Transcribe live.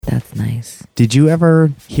nice. Did you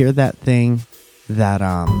ever hear that thing that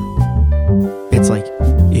it's like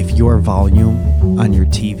if your volume on your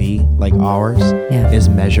TV, like ours, is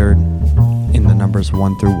measured in the numbers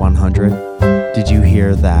 1 through 100? Did you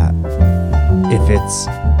hear that if it's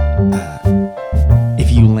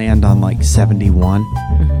if you land on like 71,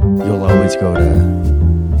 you'll always go to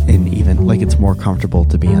an even, like it's more comfortable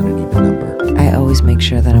to be on an even number? I always make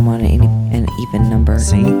sure that I'm on an even number.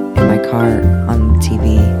 See? In my car on the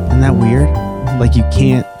TV. Isn't that weird? Like you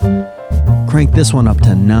can't crank this one up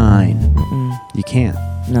to 9. You can't.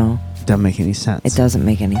 No. Doesn't make any sense. It doesn't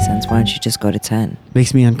make any sense. Why don't you just go to 10?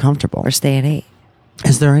 Makes me uncomfortable. Or stay at 8?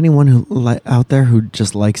 Is there anyone who out there who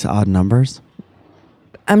just likes odd numbers?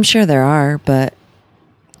 I'm sure there are, but...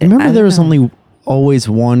 Remember there was always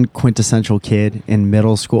one quintessential kid in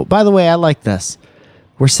middle school. By the way, I like this.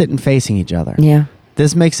 We're sitting facing each other. Yeah.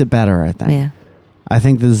 This makes it better, I think. Yeah. I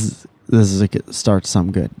think this is a start to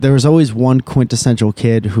something good. There was always one quintessential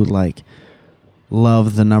kid who like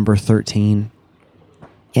loved the number 13.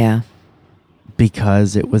 Yeah.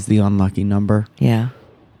 Because it was the unlucky number. Yeah.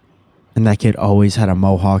 And that kid always had a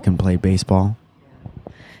mohawk and played baseball.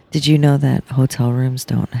 Did you know that hotels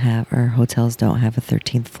don't have a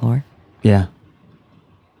 13th floor? Yeah.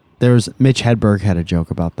 Mitch Hedberg had a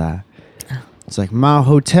joke about that. Oh. It's like, my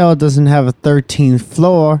hotel doesn't have a 13th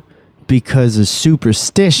floor because of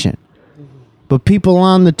superstition. But people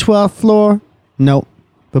on the 12th floor, nope.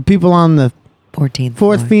 But people on the 14th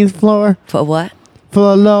floor. For what?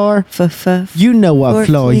 Floor lower. You know what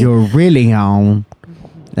floor fleet. you're really on.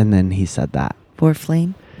 And then he said that. Fourth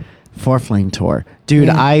Lane tour. Dude,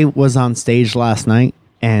 Yeah. I was on stage last night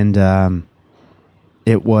and I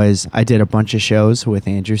did a bunch of shows with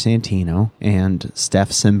Andrew Santino and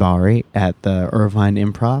Steph Simbari at the Irvine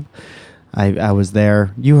Improv. I was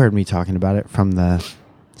there. You heard me talking about it from the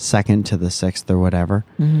 2nd to the 6th or whatever.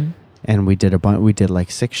 Mm-hmm. And we did like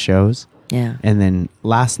 6 shows. Yeah. And then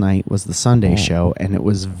last night was the Sunday show, and it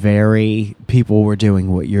was people were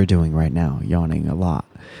doing what you're doing right now, yawning a lot,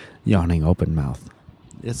 yawning open mouth.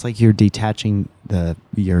 It's like you're detaching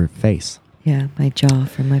your face. Yeah, my jaw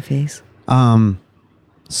from my face.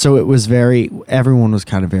 So it was everyone was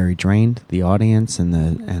kind of very drained, the audience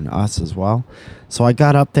and us as well. So I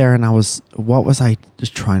got up there and what was I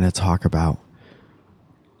just trying to talk about?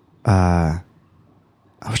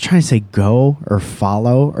 I was trying to say go or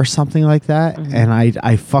follow or something like that. Mm-hmm. And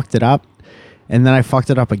I fucked it up. And then I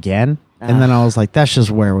fucked it up again. And then I was like, that's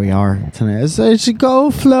just where we are tonight. It's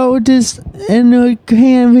go, flow, and I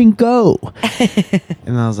can't even go.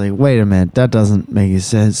 And I was like, wait a minute. That doesn't make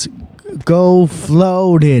sense. Go,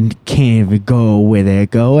 float, and can't even go with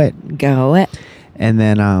it. Go it. Go it. And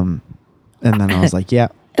then I was like, yeah.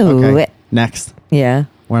 Ooh, okay. it. Next. Yeah.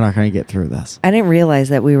 We're not going to get through this. I didn't realize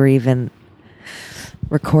that we were even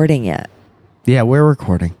recording yet. Yeah, we're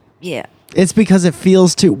recording. Yeah. It's because it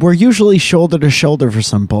feels we're usually shoulder to shoulder for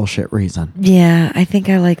some bullshit reason. Yeah, I think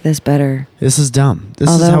I like this better. This is dumb. This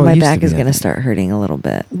Although is how my it used back to is be, going to start hurting a little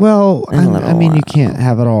bit. Well, I mean, you can't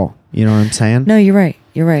have it all. You know what I'm saying? No, you're right.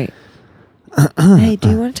 You're right. Hey, do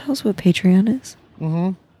you want to tell us what Patreon is?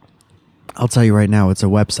 Mm-hmm. I'll tell you right now, it's a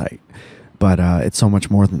website. But it's so much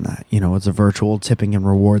more than that. You know, it's a virtual tipping and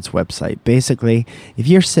rewards website. Basically, if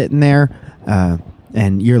you're sitting there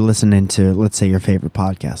and you're listening to, let's say, your favorite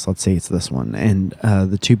podcast, let's say it's this one, and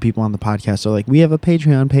the 2 people on the podcast are like, we have a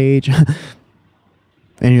Patreon page.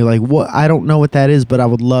 And you're like, what? I don't know what that is, but I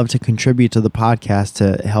would love to contribute to the podcast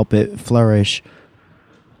to help it flourish.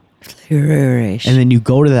 And then you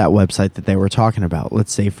go to that website that they were talking about.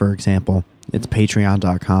 Let's say, for example, it's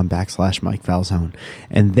patreon.com/Mike Falzone.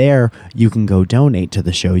 And there you can go donate to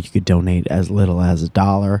the show. You could donate as little as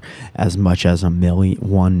 $1, as much as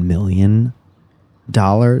 $1 million.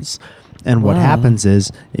 And what happens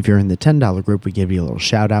is, if you're in the $10 group, we give you a little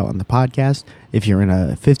shout out on the podcast. If you're in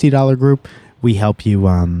a $50 group, we help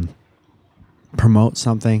you promote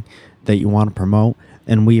something that you want to promote.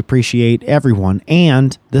 And we appreciate everyone.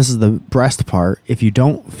 And this is the best part. If you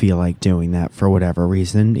don't feel like doing that for whatever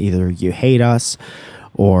reason, either you hate us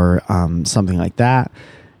or something like that,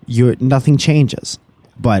 nothing changes.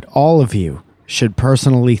 But all of you should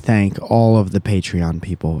personally thank all of the Patreon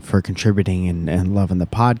people for contributing and loving the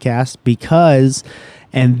podcast because,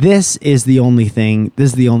 and this is the only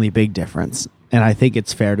big difference. And I think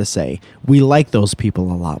it's fair to say, we like those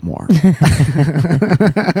people a lot more.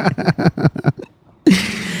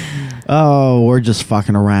 Oh, we're just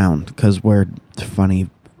fucking around because we're funny.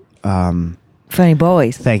 Funny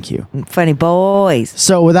boys. Thank you. Funny boys.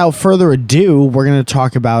 So without further ado, we're going to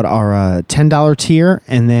talk about our $10 tier.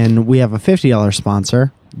 And then we have a $50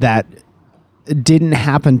 sponsor that didn't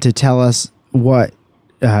happen to tell us what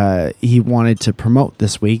he wanted to promote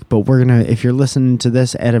this week, but we're gonna, if you're listening to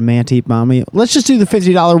this, Adamantium Mommy, let's just do the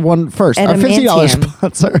 $50 one first. Our $50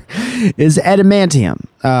 sponsor is Adamantium.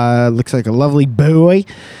 Looks like a lovely boy.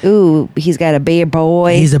 Ooh, he's got a beard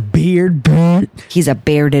boy. He's a beard boy. He's a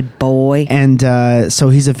bearded boy. And so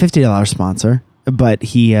he's a $50 sponsor, but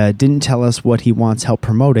he didn't tell us what he wants help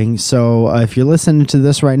promoting. So if you're listening to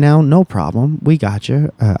this right now, no problem. We got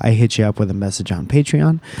you. I hit you up with a message on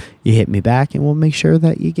Patreon. You hit me back, and we'll make sure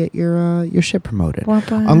that you get your shit promoted.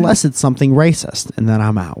 Unless it's something racist, and then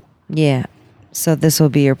I'm out. Yeah. So this will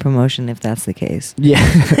be your promotion if that's the case. Yeah.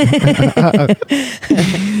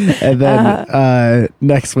 And then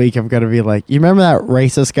next week I'm gonna be like, you remember that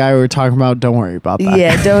racist guy we were talking about? Don't worry about that.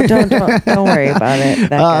 Yeah, don't worry about it.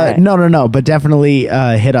 That guy. No. But definitely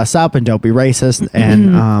hit us up and don't be racist.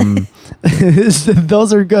 And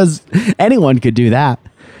those are because anyone could do that.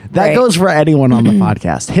 That Right. goes for anyone on the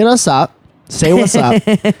podcast. Hit us up, say what's up,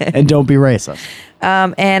 and don't be racist.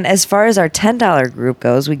 And as far as our $10 group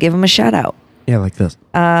goes, we give him a shout out. Yeah, like this.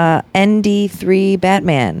 ND3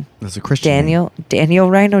 Batman. That's a Christian Daniel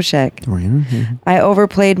Rhinoshek. name. I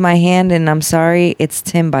overplayed my hand and I'm sorry. It's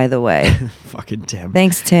Tim, by the way. Fucking Tim.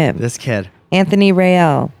 Thanks, Tim. This kid. Anthony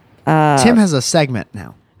Rael. Tim has a segment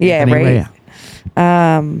now. Yeah, Anthony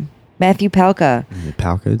right. Matthew Palka.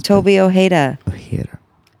 Palka. Toby Ojeda.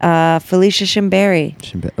 Felicia Shimberry.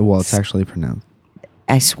 Well, it's actually pronounced.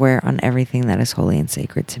 I swear on everything that is holy and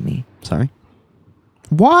sacred to me. Sorry.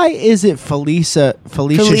 Why is it Felicia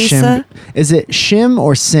Shim? Is it Shim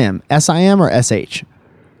or Sim? S-I-M or S-H?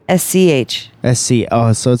 SCH. S-C.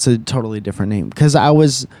 Oh, so it's a totally different name. Because I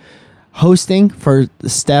was hosting for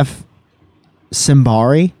Steph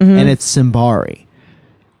Simbari, and it's Simbari.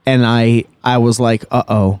 And I was like,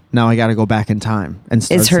 uh-oh, now I got to go back in time and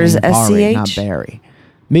start Is hers saying Bari, SCH? not Barry.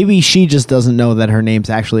 Maybe she just doesn't know that her name's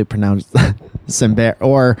actually pronounced Simbar,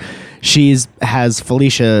 or has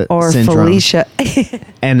Felicia Or syndrome Felicia.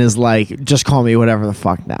 and is like, just call me whatever the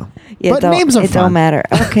fuck now. Yeah, but names are it fun. don't matter.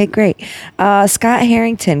 Okay, great. Scott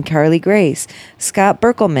Harrington, Carly Grace, Scott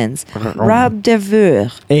Berkelmans, Rob DeVeur,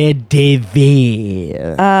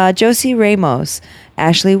 Josie Ramos,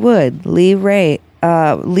 Ashley Wood, Lee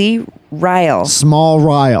Ryle. Small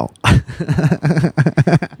Ryle.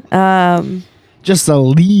 Just a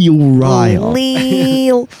Leo Ryle.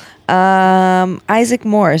 Leel. Isaac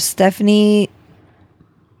Morris, Stephanie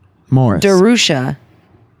Morris. Darusha.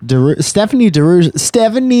 Stephanie Darusha.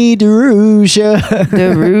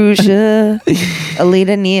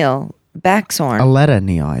 Alita Neal. Backsorn. Aletta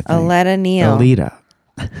Neal, I think. Aletta Neal. Alita.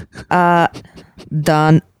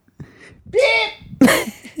 Don.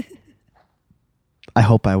 I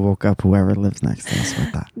hope I woke up whoever lives next to us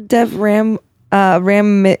with that. Dev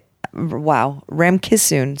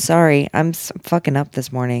Ramkisoon. Sorry, I'm fucking up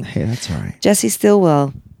this morning. Hey, that's all right. Jesse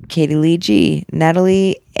Stillwell, Katie Lee G,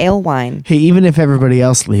 Natalie Alewine. Hey, even if everybody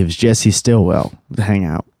else leaves, Jesse still will hang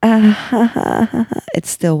out. It's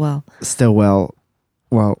Stillwell.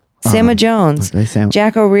 Well. Sama Jones, okay, Sam.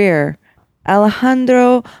 Jack O'Rear,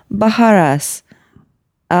 Alejandro Bajaras,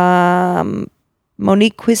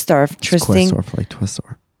 Monique Quistorf, Tristan. Quistorf, like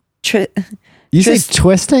Twistor. Tri- You say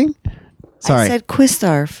twisting? Sorry. I said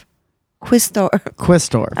Quistorf.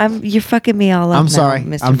 Quistor. You're fucking me all up. I'm now, sorry.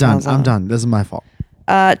 Mr. I'm done. Falzon. I'm done. This is my fault.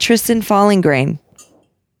 Tristan Fallingrain,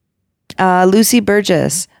 Lucy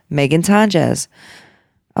Burgess, Megan Tonjes,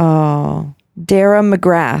 Dara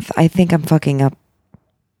McGrath. I think I'm fucking up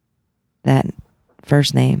that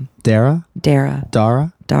first name. Dara? Dara.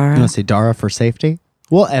 You want to say Dara for safety?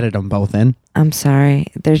 We'll edit them both in. I'm sorry.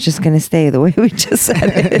 They're just going to stay the way we just said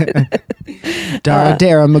it.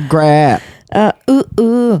 Dara McGrath.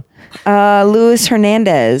 Luis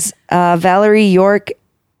Hernandez, Valerie York,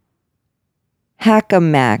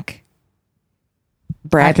 Hackamack,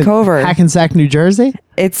 Brad Cover. Hackensack, New Jersey?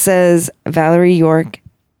 It says Valerie York,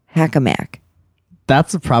 Hackamack.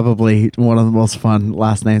 That's probably one of the most fun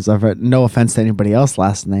last names I've heard. No offense to anybody else's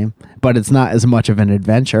last name, but it's not as much of an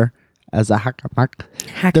adventure as a Hackamack.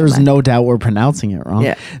 There's no doubt we're pronouncing it wrong.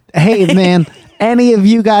 Yeah. Hey, man, any of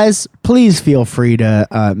you guys, please feel free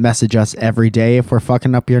to message us every day if we're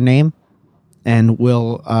fucking up your name, and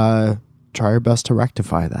we'll try our best to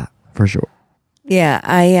rectify that for sure. Yeah,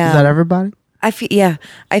 Is that everybody? I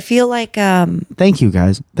feel like Thank you,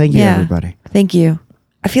 guys. Thank you, everybody. Thank you.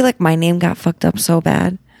 I feel like my name got fucked up so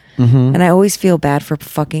bad. Mm-hmm. And I always feel bad for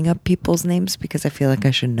fucking up people's names because I feel like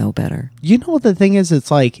I should know better. You know what the thing is?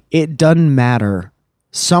 It's like, it doesn't matter.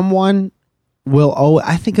 Someone will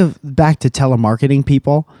I think of back to telemarketing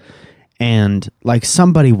people, and like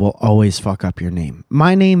somebody will always fuck up your name.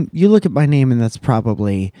 My name, you look at my name and that's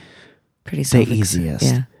probably Pretty the easiest.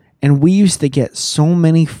 Yeah. And we used to get so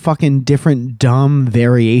many fucking different dumb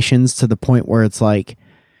variations to the point where it's like,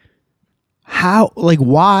 how, like,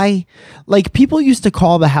 why? Like, people used to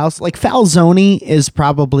call the house, like, Falzoni is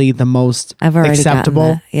probably the most I've already acceptable,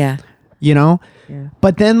 gotten that. Yeah. you know? Yeah.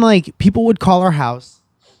 But then, like, people would call our house,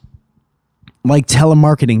 like,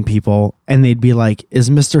 telemarketing people, and they'd be like, is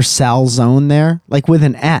Mr. Salzone there? Like, with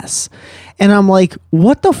an S. And I'm like,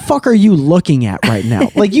 what the fuck are you looking at right now?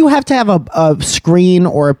 Like, you have to have a screen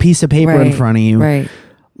or a piece of paper in Right, front of you. right.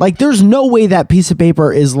 Like, there's no way that piece of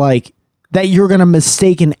paper is like, that you're going to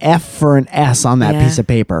mistake an F for an S on that Yeah. piece of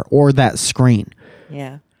paper or that screen.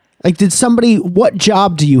 Yeah. Like, what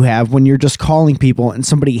job do you have when you're just calling people and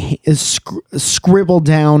somebody is scrolled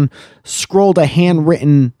a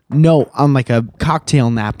handwritten note on like a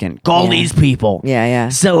cocktail napkin? Call these people. Yeah, yeah.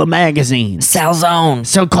 Sell a magazine. Salzones.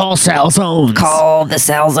 So call Salzones. Call the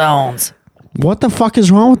Salzones. What the fuck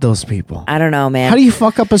is wrong with those people? I don't know, man. How do you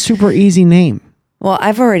fuck up a super easy name? Well,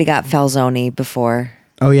 I've already got Falzoni before.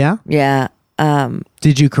 Oh, yeah? Yeah.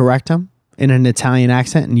 Did you correct him in an Italian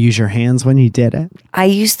accent and use your hands when you did it? I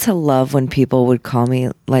used to love when people would call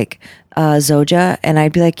me like Zoja, and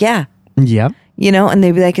I'd be like, yeah, Yep. you know, and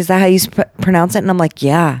they'd be like, is that how you pronounce it? And I'm like,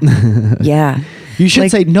 yeah, yeah. You should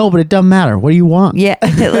Like- say no, but it doesn't matter. What do you want? Yeah,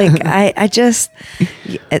 like I just,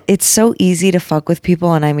 it's so easy to fuck with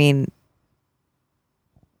people, and I mean,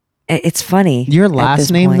 it's funny. Your at last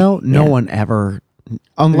this name, point. though, no Yeah. one ever,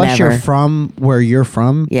 unless you're Never. from where you're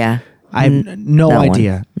from. Yeah, I have no one.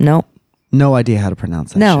 idea. Nope. No idea how to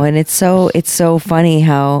pronounce that. No, shit. and it's so funny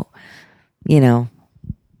how, you know,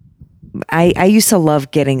 I used to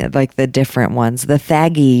love getting like the different ones. The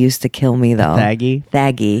Thaggy used to kill me though. Thaggy?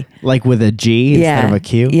 Thaggy. Like with a G instead of a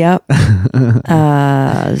Q? Yep.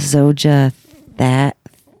 Zoja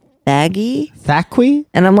Thaggy. Thaqui?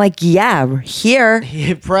 And I'm like, yeah, here.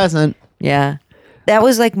 Present. Yeah. That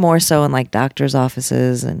was like more so in like doctor's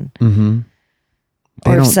offices and They or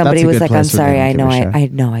if don't- somebody that's a was good like, I'm place where they sorry, I don't know give a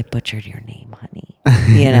shit. I butchered your name, honey.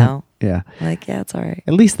 You know? Yeah. Like, yeah, it's all right.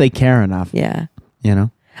 At least they care enough. Yeah. You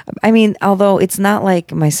know? I mean, although it's not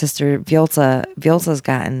like my sister Violza's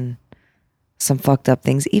gotten some fucked up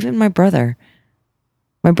things. Even my brother's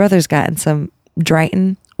gotten some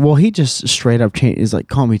Drighton. Well, he just straight up changed. He's like,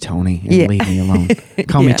 call me Tony and Yeah. leave me alone.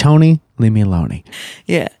 Call me Yeah. Tony, leave me alone.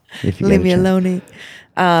 Yeah, If you leave get a me chance.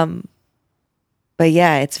 alone. But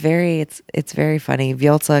yeah, it's very funny.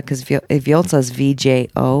 Violza, because Violza's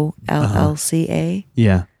VJOLLCA,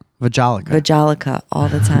 Yeah. Vajalica. Vajalica all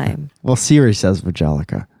the time. Well, Siri says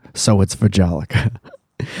Vajalica, so it's Vajalica.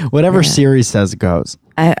 Whatever Yeah. Siri says goes.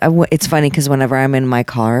 It's funny because whenever I'm in my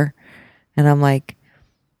car, and I'm like,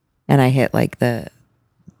 and I hit like the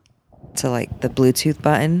Bluetooth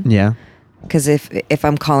button. Yeah. Because if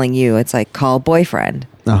I'm calling you, it's like call boyfriend.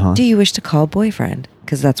 Uh-huh. Do you wish to call boyfriend?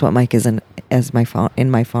 Because that's what Mike is in my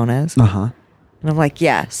phone as. Uh-huh. And I'm like,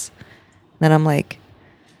 yes. Then I'm like,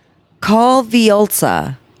 call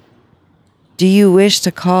Violza. Do you wish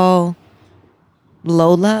to call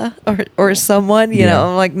Lola or someone? You Yeah. know,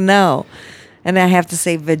 I'm like, no. And I have to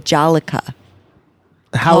say Vajalica.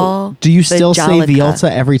 How Call do you still say Vajalica.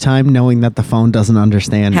 Violza every time, knowing that the phone doesn't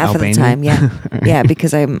understand Half Albanian? of the time, yeah. Yeah,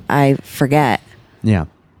 because I forget. Yeah.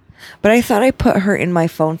 But I thought I put her in my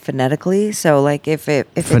phone phonetically. So like if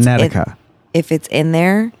Phonetica. if it's in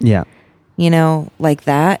there, Yeah. you know, like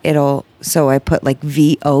that, so I put like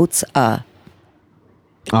V oats, Oh,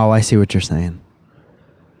 I see what you're saying.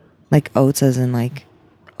 like oats as in like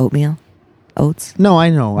oatmeal, oats. No, I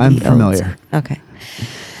know. I'm V familiar. oats. Okay.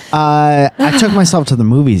 I took myself to the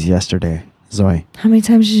movies yesterday, Zoe. How many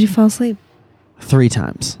times did you fall asleep? 3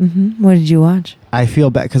 times. What did you watch? I feel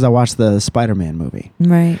bad because I watched the Spider-Man movie.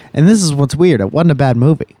 Right. And this is what's weird. It wasn't a bad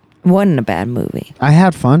movie. Wasn't a bad movie. I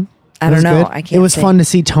had fun. I It don't was know. good. I can't It was say. fun to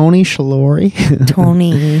see Tony Shalhoub.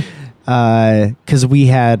 Tony. Because we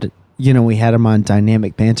had him on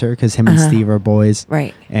Dynamic Banter because him and Steve are boys.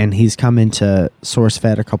 Right. And he's come into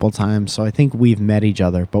SourceFed a couple times. So I think we've met each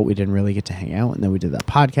other, but we didn't really get to hang out. And then we did that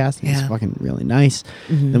podcast. And It's Yeah. fucking really nice.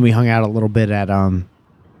 Then we hung out a little bit at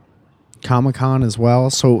Comic-Con as well.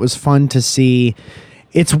 So it was fun to see.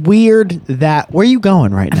 It's weird that... Where are you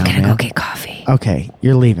going right now, I'm gonna man? go get coffee. Okay,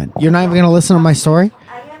 you're leaving. You're not even going to listen to my story?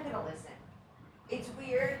 I am gonna listen. It's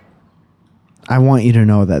weird. I want you to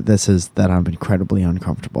know that I'm incredibly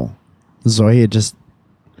uncomfortable. Zoya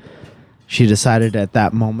she decided at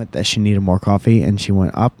that moment that she needed more coffee and she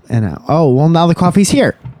went up and out. Oh, well, now the coffee's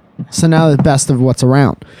here. So now the best of what's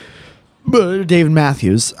around. But David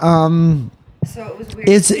Matthews. So it was weird.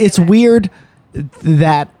 It's weird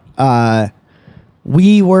that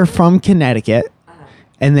we were from Connecticut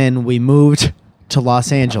and then we moved to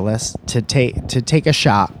Los Angeles to take a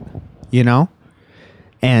shot you know?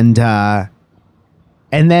 And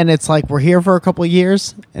then it's like we're here for a couple of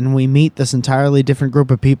years and we meet this entirely different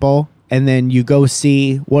group of people, and then you go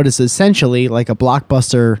see what is essentially like a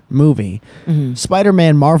blockbuster movie. Mm-hmm.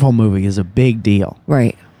 Spider-Man Marvel movie is a big deal.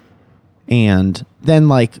 Right. And then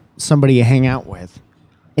like somebody you hang out with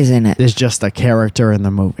Isn't it? is just a character in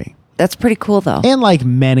the movie. That's pretty cool, though. And like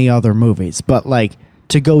many other movies, but like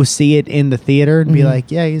to go see it in the theater and be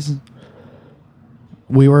like, yeah,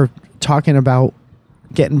 we were talking about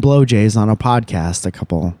getting blowjays on a podcast a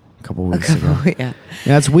couple weeks ago. Yeah.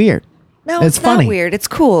 That's weird. No, it's it's funny. not weird. It's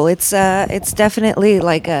cool. It's definitely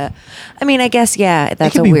like a. I mean, I guess It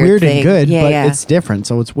that's can a be weird and thing. good, yeah, but yeah. it's different,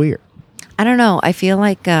 so it's weird. I don't know. I feel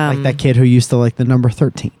like Like that kid who used to like the number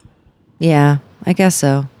 13. Yeah, I guess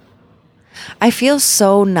so. I feel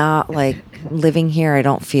so not like living here. I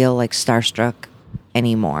don't feel like starstruck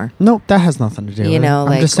anymore. No, that has nothing to do with You know, it.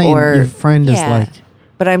 like I'm just saying or your friend is yeah. like,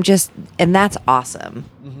 But I'm just, and that's awesome.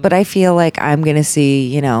 Mm-hmm. But I feel like I'm gonna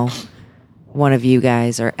see, one of you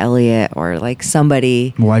guys or Elliot or like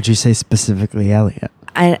somebody. why'd you say specifically Elliot?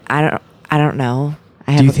 I don't know.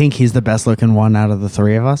 Do you think he's the best looking one out of the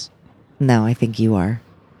three of us? No, I think you are.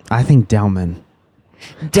 I think Delman.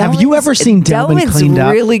 Have you ever seen Delman Delman's cleaned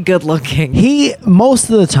up? really good looking. He, most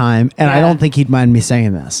of the time, and I Yeah. don't think he'd mind me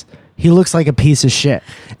saying this, he looks like a piece of shit.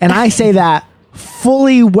 And I say that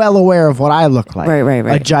fully well aware of what I look like. Right.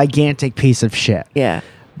 A gigantic piece of shit. Yeah.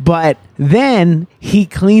 But then he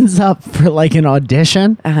cleans up for like an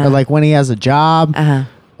audition or like when he has a job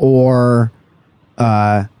or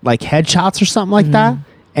like headshots or something like that.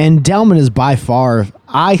 And Delman is by far,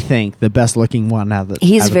 I think, the best looking one out of the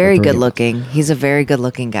He's out of the very three good of us. looking. He's a very good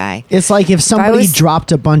looking guy. It's like if somebody was-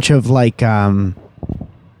 dropped a bunch of like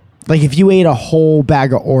if you ate a whole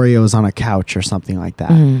bag of Oreos on a couch or something like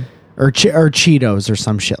that, or Cheetos or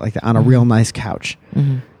some shit like that on a real nice couch,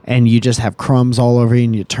 and you just have crumbs all over you,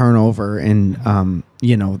 and you turn over, and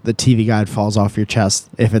the TV guide falls off your chest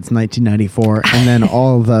if it's 1994, and then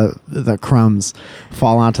all the crumbs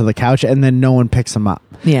fall onto the couch, and then no one picks them up.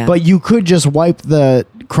 Yeah. But you could just wipe the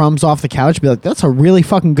crumbs off the couch, and be like, "That's a really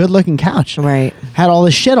fucking good looking couch." Right. Had all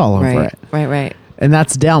this shit all over Right. it. Right. And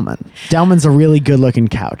that's Delman. Delman's a really good looking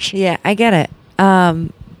couch. Yeah, I get it.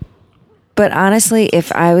 But honestly,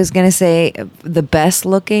 if I was going to say the best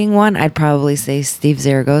looking one, I'd probably say Steve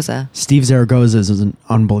Zaragoza. Steve Zaragoza is an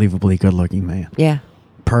unbelievably good looking man. Yeah.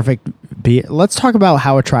 Perfect. Let's talk about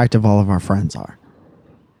how attractive all of our friends are.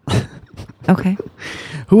 Okay.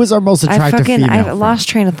 Who is our most attractive female I've friend? lost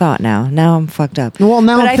train of thought now. Now I'm fucked up. Well,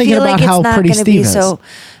 now But I'm I thinking feel about like how it's not pretty gonna Steve be is. so.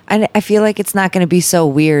 I feel like it's not going to be so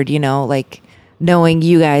weird, like knowing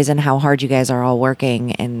you guys and how hard you guys are all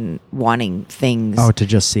working and wanting things. Oh, to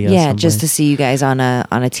just see us. yeah, someplace. just to see you guys on a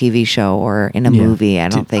TV show or in a Yeah. movie. I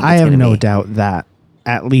don't Dude, think I it's have gonna no be. doubt that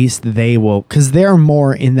at least they will, because they're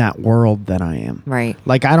more in that world than I am. Right.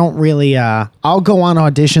 Like I don't really. I'll go on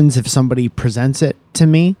auditions if somebody presents it to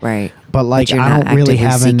me. Right. But like you're I not don't really actively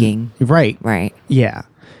have seeking. Right. Right. Yeah.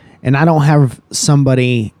 And I don't have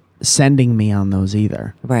somebody sending me on those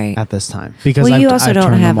either. Right. At this time. Because Well, you I've also don't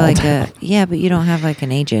turned have them all like down. but you don't have like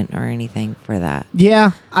an agent or anything for that.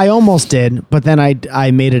 Yeah, I almost did, but then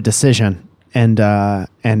I made a decision and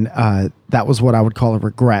that was what I would call a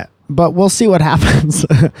regret. But we'll see what happens.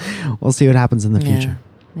 We'll see what happens in the future.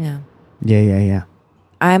 Yeah. Yeah.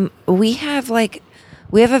 We have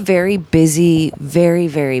a very busy, very,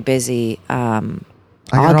 very busy I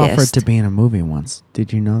got August. offered to be in a movie once.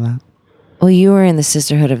 Did you know that? Well, you were in the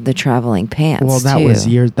Sisterhood of the Traveling Pants. Well, that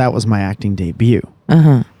too. that was my acting debut.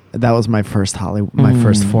 Uh-huh. That was my first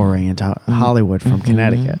first foray into Hollywood from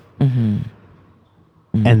Connecticut.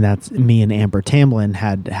 And that's me and Amber Tamlin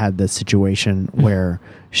had the situation where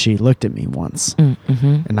she looked at me once,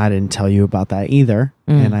 and I didn't tell you about that either.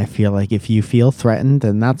 And I feel like if you feel threatened,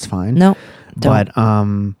 then that's fine. Nope. But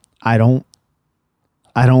I don't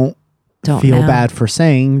Don't feel now. bad for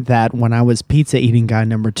saying that when I was pizza eating guy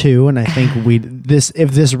number 2, and I think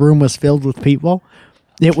if this room was filled with people,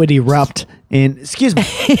 it would erupt in, excuse me.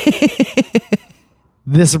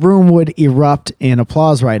 This room would erupt in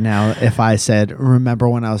applause right now if I said, remember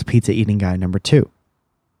when I was pizza eating guy number 2?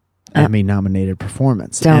 Emmy nominated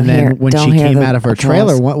performance. And then when she came out of her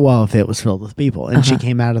trailer, well, if it was filled with people, and she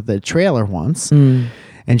came out of the trailer once, and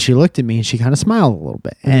she looked at me and she kind of smiled a little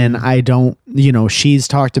bit. And I don't, she's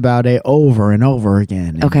talked about it over and over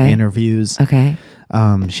again in interviews. Okay.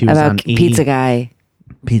 She was About on Pizza Guy.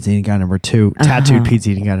 Pizza eating guy number 2, tattooed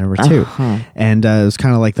pizza eating guy number 2. And it was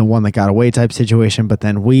kind of like the one that got away type situation, but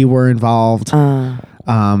then we were involved.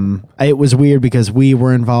 It was weird because we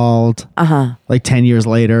were involved like 10 years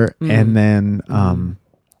later, and then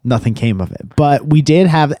nothing came of it. But we did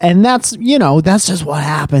have, and that's just what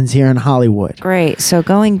happens here in Hollywood. Great. So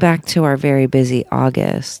going back to our very busy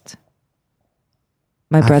August,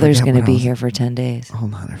 my brother's forget going to what I be was- here for 10 days.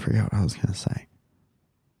 Hold on, I forgot what I was going to say.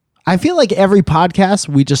 I feel like every podcast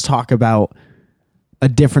we just talk about a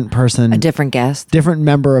different person, A different guest. different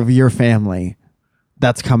member of your family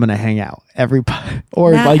that's coming to hang out.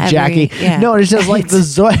 Or Not like every- Jackie. yeah. No, it's just like the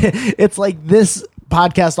Zoe. It's like this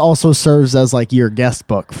podcast also serves as like your guest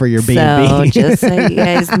book for your So B&B. just so you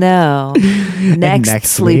guys know, next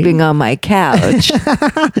sleeping week- on my couch.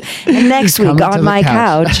 And next week Coming to on the my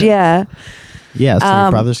couch. couch. Yeah. Yeah, so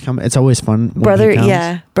your brother's coming. It's always fun. When Brother, he comes.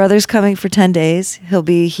 yeah. Brother's coming for 10 days. He'll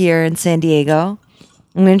be here in San Diego.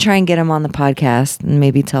 I'm going to try and get him on the podcast and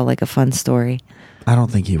maybe tell like a fun story. I don't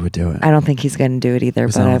think he would do it. I don't think he's going to do it either,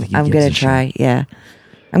 'Cause but I don't think he I'm gives going a to shit. try. Yeah.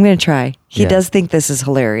 I'm going to try. He Yeah. does think this is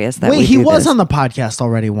hilarious. That Wait, we he do was this. on the podcast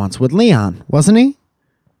already once with Leon, wasn't he?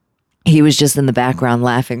 He was just in the background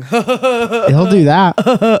laughing. He'll do that.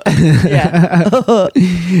 Yeah.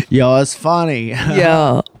 Yo, it's funny.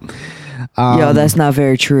 Yo. Yo, that's not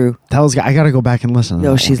very true. That was. I gotta go back and listen. To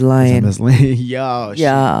Yo, that she's one, 'cause I lying. miss Yo,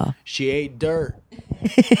 Yeah. she ate dirt.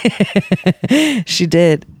 She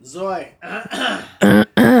did. Zoe, tell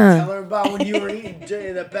her about when you were eating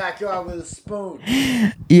in the backyard with a spoon.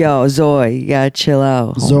 Yo, Zoe, you gotta chill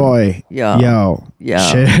out. homie. Zoe, Yo.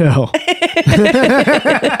 chill.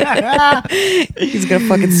 He's gonna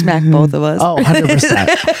fucking smack both of us. Oh,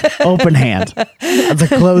 100%. Open hand. That's a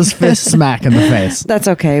closed fist smack in the face. That's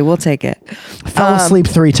okay. We'll take it. Fell asleep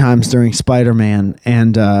 3 times during Spider-Man,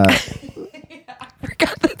 and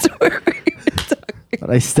Forgot that's where we were talking. but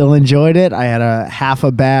I still enjoyed it. I had a half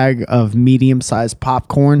a bag of medium-sized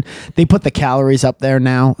popcorn. They put the calories up there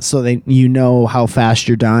now, so you know how fast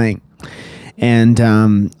you're dying. And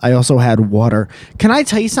I also had water. Can I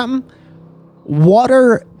tell you something?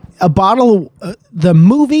 Water, a bottle of the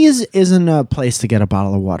movies isn't a place to get a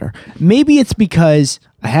bottle of water. Maybe it's because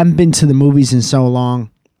I haven't been to the movies in so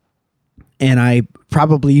long, and I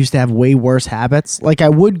probably used to have way worse habits. Like I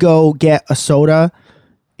would go get a soda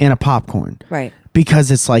and a popcorn. Right.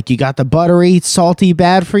 Because it's like you got the buttery, salty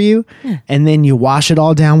bad for you, and then you wash it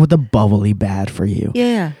all down with the bubbly bad for you.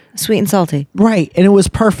 Yeah. Sweet and salty. Right. And it was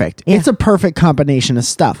perfect. Yeah. It's a perfect combination of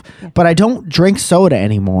stuff. But I don't drink soda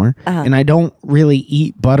anymore, and I don't really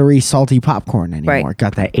eat buttery, salty popcorn anymore. Right.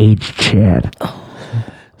 Got that aged Chad.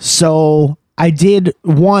 So I did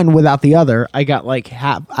one without the other. I got like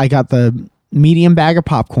I got the medium bag of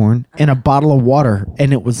popcorn and a bottle of water,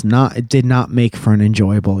 and it did not make for an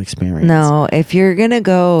enjoyable experience. No, if you're gonna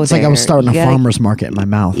go, It's like I was starting a farmer's market in my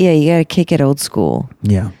mouth. Yeah, you gotta kick it old school.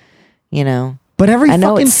 Yeah. You know. But every I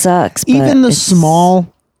know fucking it sucks. But even the it's-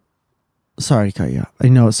 small. Sorry to cut you off. I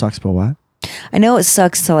know it sucks, but what? I know it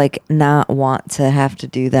sucks to like not want to have to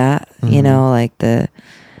do that. Mm-hmm. You know, like the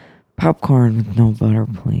popcorn with no butter,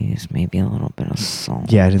 please. Maybe a little bit of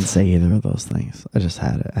salt. Yeah, I didn't say either of those things. I just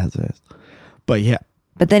had it as is. But yeah,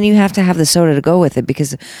 But then you have to have the soda to go with it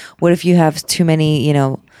because what if you have too many,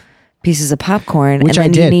 pieces of popcorn Which and I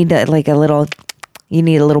then did. you need you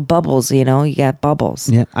need a little bubbles, you got bubbles.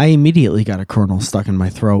 yeah. I immediately got a kernel stuck in my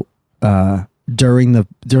throat during the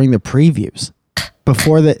previews.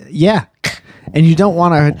 Before the and you don't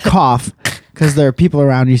want to cough because there are people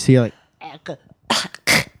around you. See like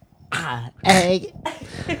egg.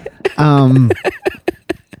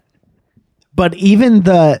 But even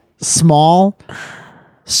the small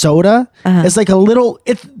soda is like a little.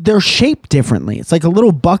 They're shaped differently. It's like a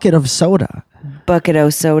little bucket of soda. Bucket o'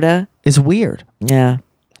 soda. It's weird. Yeah.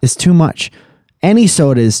 It's too much. Any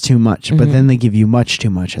soda is too much, but then they give you much too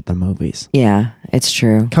much at the movies. Yeah, it's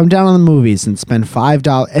true. Come down to the movies and spend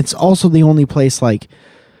 $5. It's also the only place like,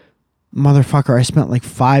 motherfucker, I spent like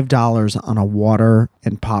 $5 on a water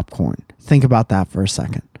and popcorn. Think about that for a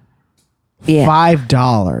second. Yeah.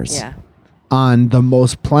 $5 Yeah. on the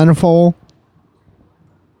most plentiful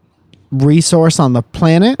resource on the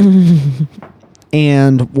planet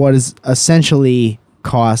and what is essentially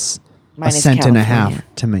costs Minus a cent and a California.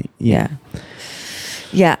 half to me. Yeah.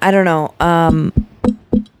 Yeah, I don't know.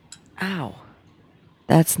 Ow.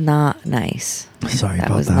 That's not nice. Sorry That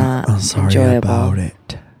about was that. not I'm sorry enjoyable. about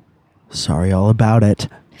it. Sorry all about it.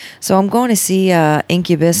 So I'm going to see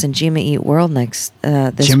Incubus and Jimmy Eat World next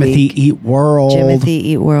this Jimothy week. Eat World. Jimothy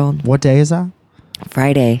Eat World. What day is that?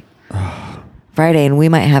 Friday. Friday, and we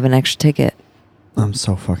might have an extra ticket. I'm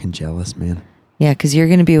so fucking jealous, man. Yeah, because you're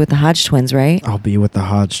going to be with the Hodge twins, right? I'll be with the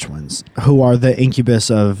Hodge twins, who are the incubus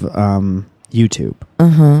of YouTube.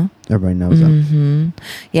 Uh-huh. Everybody knows them.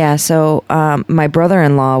 Yeah, so my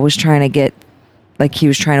brother-in-law was trying to get, he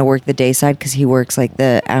was trying to work the day side because he works,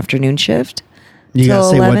 the afternoon shift. You till gotta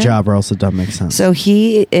say 11. what job, or else it doesn't make sense. So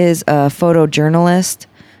he is a photojournalist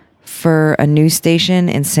for a news station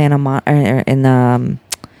in in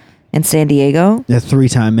San Diego. A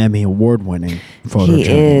 3-time Emmy award-winning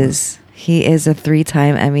photojournalist. He is a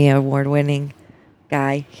 3-time Emmy award-winning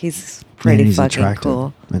guy. He's pretty And he's fucking attractive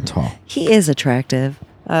cool. and tall. He is attractive.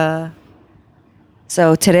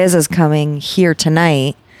 So Teresa's coming here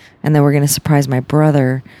tonight, and then we're gonna surprise my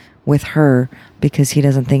brother with her because he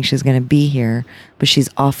doesn't think she's gonna be here, but she's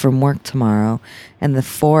off from work tomorrow. And the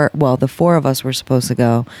four of us were supposed to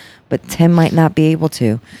go, but Tim might not be able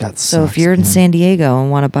to. That So if sucks, you're in man. San Diego and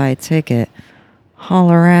want to buy a ticket,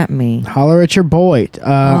 holler at me. Holler at your boy.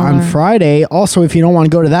 On Friday, also, if you don't want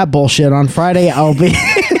to go to that bullshit, on Friday, I'll be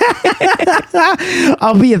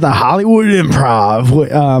I'll be at the Hollywood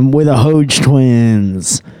Improv with the Hoge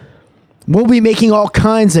twins. We'll be making all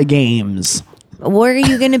kinds of games. Where are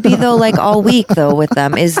you going to be though? Like all week though with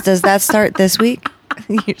them? Does that start this week?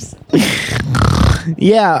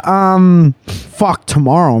 Yeah, fuck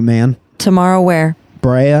tomorrow, man. Tomorrow where?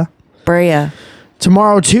 Brea.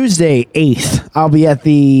 Tomorrow, Tuesday, 8th, I'll be at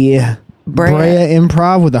the Brea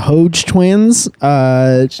Improv with the Hoge twins.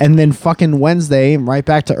 And then fucking Wednesday, right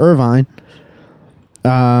back to Irvine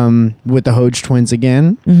with the Hoge twins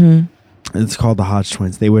again. Mm-hmm. It's called the Hodge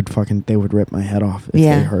twins. They would rip my head off if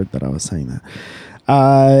they heard that I was saying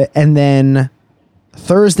that. And then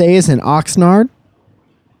Thursday is in Oxnard,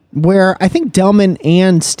 where I think Delman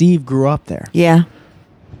and Steve grew up there. Yeah.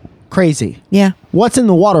 Crazy. Yeah. What's in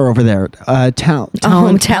the water over there? Talent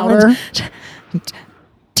powder?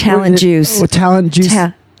 Talent juice. Oh, talent juice.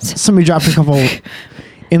 Somebody dropped a couple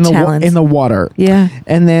in the water. Yeah.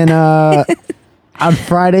 And then on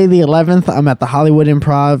Friday the 11th, I'm at the Hollywood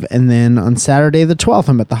Improv, and then on Saturday the 12th,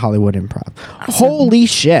 I'm at the Hollywood Improv. Awesome. Holy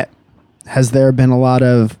shit! Has there been a lot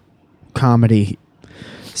of comedy,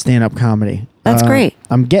 stand-up comedy? That's great.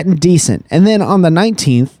 I'm getting decent. And then on the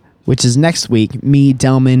 19th, which is next week, me,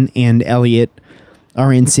 Delman, and Elliot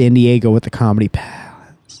are in San Diego with the Comedy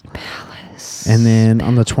Palace. And then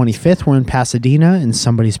on the 25th, we're in Pasadena in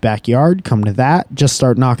somebody's backyard. Come to that. Just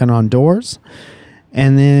start knocking on doors.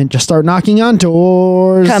 And then just start knocking on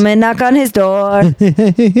doors. Come and knock on his door.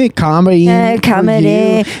 Comedy.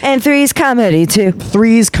 Comedy. And three's comedy too.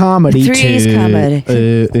 Three's comedy Three's too. comedy.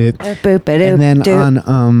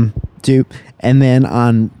 And then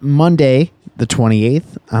on Monday, the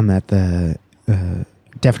 28th, I'm at the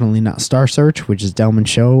Definitely Not Star Search, which is Delman's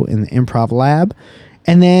show in the Improv Lab.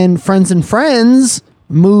 And then Friends and Friends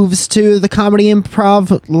moves to the Comedy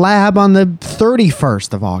Improv Lab on the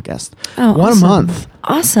 31st of August. Oh, What awesome. a month.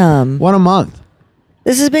 Awesome. What a month.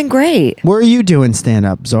 This has been great. Where are you doing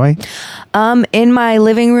stand-up, Zoe? In my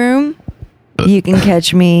living room. You can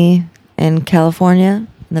catch me in California,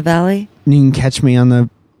 in the Valley. You can catch me on the...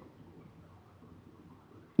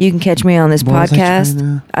 You can catch me on this What was I trying podcast.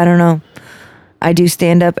 to- I don't know. I do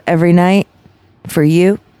stand-up every night for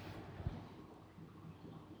you.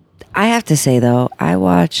 I have to say, though, I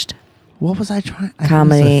watched... What was I trying? I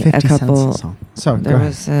Comedy, think it was 50 a couple- Cent song. Sorry, go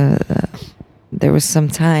ahead. There was some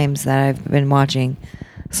times that I've been watching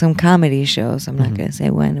some comedy shows. I'm Mm-hmm. not going to say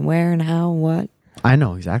when, where, and how, what. I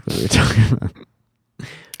know exactly what you're talking about.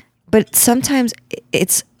 But sometimes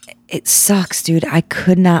it sucks, dude. I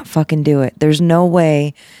could not fucking do it. There's no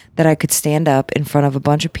way that I could stand up in front of a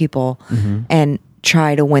bunch of people Mm-hmm. and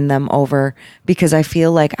try to win them over, because I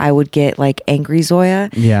feel like I would get like angry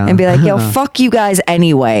Zoya and be like, yo, fuck you guys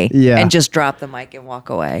anyway. Yeah. And just drop the mic and walk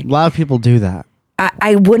away. A lot of people do that.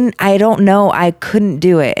 I wouldn't, I don't know. I couldn't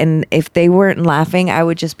do it. And if they weren't laughing, I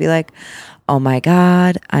would just be like, oh my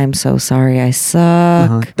God, I'm so sorry. I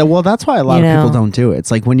suck. Well, that's why a lot You of people know? don't do it.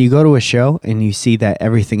 It's like when you go to a show and you see that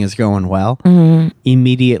everything is going well,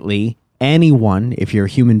 immediately, anyone, if you're a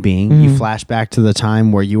human being, you flash back to the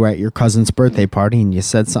time where you were at your cousin's birthday party and you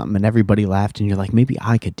said something and everybody laughed and you're like, maybe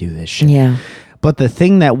I could do this shit. Yeah. But the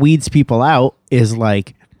thing that weeds people out is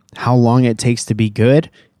like how long it takes to be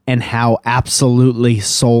good and how absolutely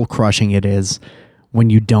soul crushing it is when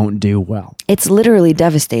you don't do well. It's literally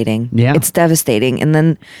devastating. Yeah. It's devastating. And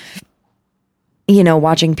then, you know,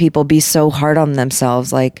 watching people be so hard on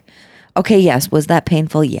themselves, like, okay, yes, was that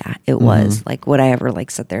painful? Yeah, it was. Like, would I ever like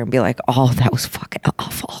sit there and be like, oh, that was fucking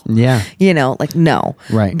awful? Yeah. You know, like, no.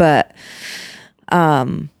 Right. But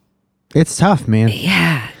It's tough, man.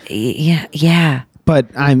 yeah. But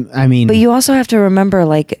I mean, But you also have to remember,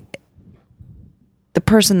 like, the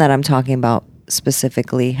person that I'm talking about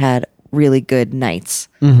specifically had really good nights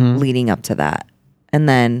leading up to that. And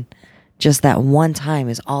then just that one time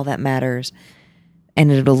is all that matters. And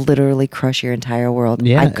it'll literally crush your entire world.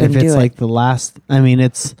 yeah, I couldn't if it's do like it. the last, I mean,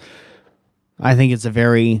 I think it's a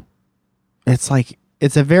very it's like,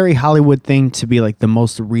 it's a very Hollywood thing to be like the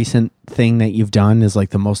most recent thing that you've done is like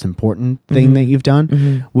the most important thing that you've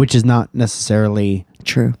done, which is not necessarily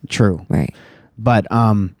True. Right. But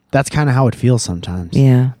that's kind of how it feels sometimes.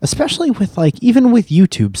 Yeah. Especially with like, even with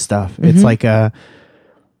YouTube stuff, it's like because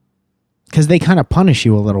they kind of punish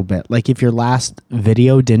you a little bit. Like if your last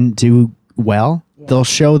video didn't do well, they'll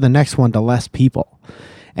show the next one to less people.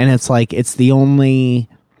 And it's like, it's the only,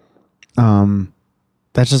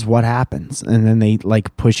 that's just what happens. And then they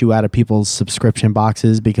like push you out of people's subscription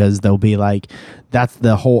boxes because they'll be like, that's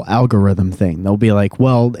the whole algorithm thing. They'll be like,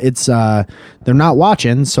 well, it's, they're not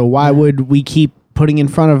watching. So why would we keep putting in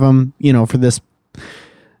front of them, for this,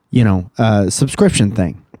 subscription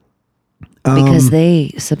thing? Because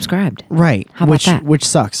they subscribed. Right. How about that? Which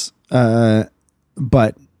sucks.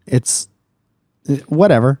 But it's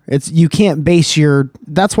whatever. You can't base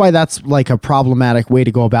that's why that's like a problematic way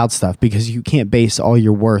to go about stuff, because you can't base all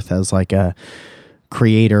your worth as like a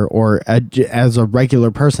creator or as a regular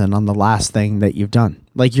person on the last thing that you've done.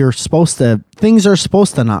 Like things are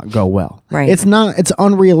supposed to not go well. Right. It's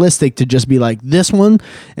unrealistic to just be like this one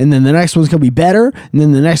and then the next one's going to be better and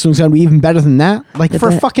then the next one's going to be even better than that. Like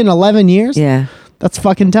for fucking 11 years. Yeah. That's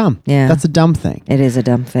fucking dumb. Yeah. That's a dumb thing. It is a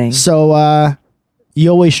dumb thing. So, you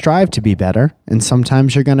always strive to be better, and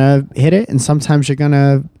sometimes you're going to hit it, and sometimes you're going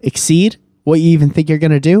to exceed what you even think you're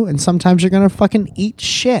going to do, and sometimes you're going to fucking eat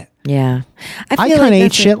shit. Yeah. I kind of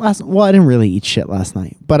ate shit last. Well, I didn't really eat shit last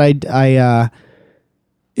night, but it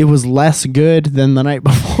was less good than the night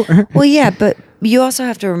before. Well, yeah, but you also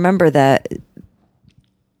have to remember that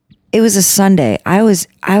it was a Sunday. I was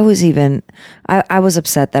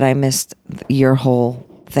upset that I missed your whole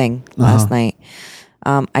thing last night.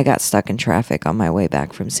 I got stuck in traffic on my way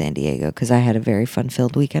back from San Diego because I had a very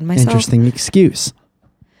fun-filled weekend myself. Interesting excuse.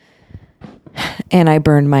 And I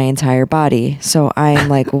burned my entire body. So I am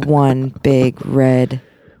like one big red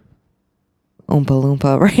Oompa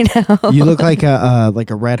Loompa right now. You look like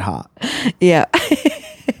a Red Hot. Yeah.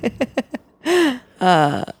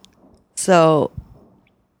 So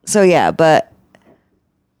yeah, but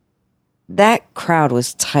that crowd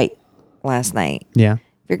was tight last night. Yeah.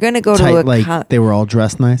 You're gonna go tight, to like they were all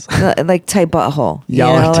dressed nice, like tight butthole.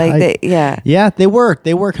 Yeah, they were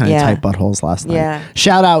kind of tight buttholes last night. Yeah.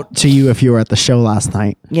 Shout out to you if you were at the show last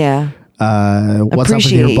night. Yeah. What's up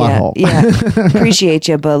with your butthole? Yeah. Appreciate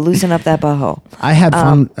you, but loosen up that butthole. I had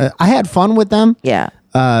fun. I had fun with them. Yeah.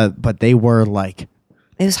 But they were like,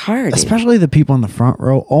 it was hard, especially the people in the front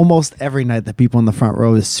row. Almost every night, the people in the front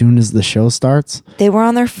row, as soon as the show starts, they were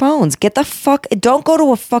on their phones. Get the fuck! Don't go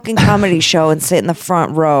to a fucking comedy show and sit in the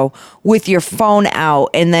front row with your phone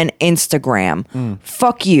out and then Instagram.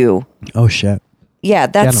 Fuck you. Oh shit. Yeah,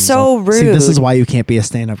 that's so rude. See, this is why you can't be a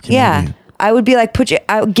stand-up comedian. Yeah. I would be like,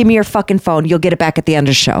 give me your fucking phone. You'll get it back at the end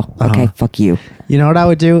of the show. Okay, fuck you. You know what I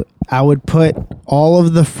would do? I would put all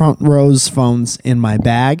of the front row's phones in my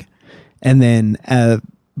bag, and then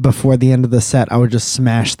before the end of the set, I would just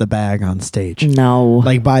smash the bag on stage. No.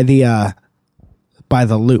 Like by the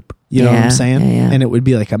loop. You know what I'm saying? Yeah. And it would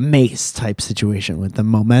be like a mace type situation with the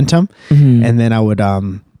momentum. And then I would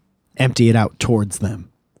empty it out towards them.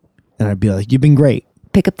 And I'd be like, you've been great.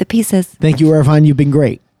 Pick up the pieces. Thank you, Irfan. You've been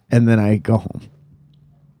great. And then I go home.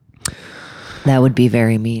 That would be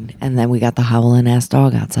very mean. And then we got the howling ass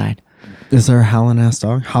dog outside. Is there a howling ass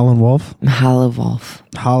dog? Howling wolf? Howling wolf.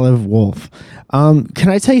 Howling wolf. Can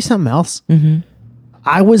I tell you something else? Mm-hmm.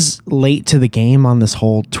 I was late to the game on this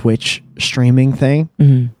whole Twitch streaming thing,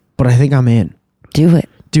 but I think I'm in. Do it.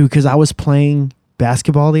 Dude, because I was playing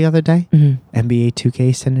basketball the other day, NBA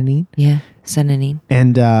 2K Senanine. Yeah, Senanine.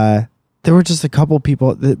 And there were just a couple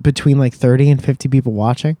people, between like 30 and 50 people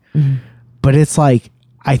watching. But it's like,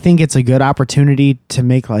 I think it's a good opportunity to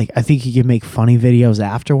make I think you can make funny videos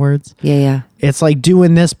afterwards. Yeah. It's like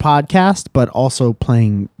doing this podcast, but also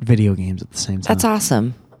playing video games at the same time. That's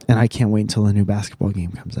awesome. And I can't wait until the new basketball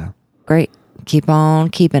game comes out. Great. Keep on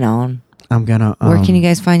keeping on. I'm gonna. Where can you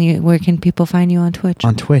guys find you? Where can people find you on Twitch?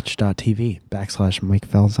 On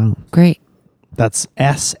twitch.tv/MikeFelzone. Great. That's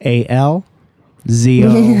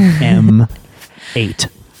SALZOM8.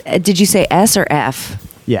 Did you say S or F?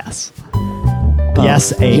 Yes.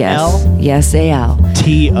 Yes, AL. Yes, AL.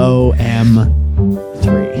 TOM3.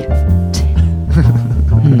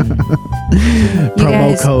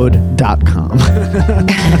 Promocode.com.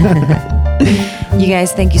 You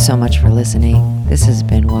guys, thank you so much for listening. This has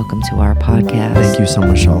been Welcome to Our Podcast. Thank you so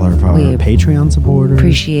much to all of our Patreon supporters.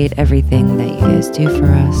 Appreciate everything that you guys do for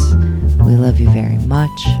us. We love you very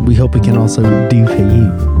much. We hope we can also do for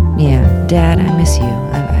you. Yeah. Dad, I miss you.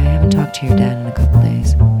 I haven't talked to your dad in a couple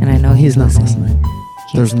days. And I know he's not listening.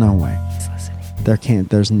 There's no way. He's listening.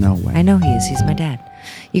 There's no way. I know he is. He's my dad.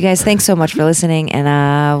 You guys, thanks so much for listening,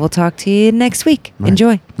 and we'll talk to you next week. All right.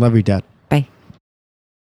 Enjoy. Love you, Dad.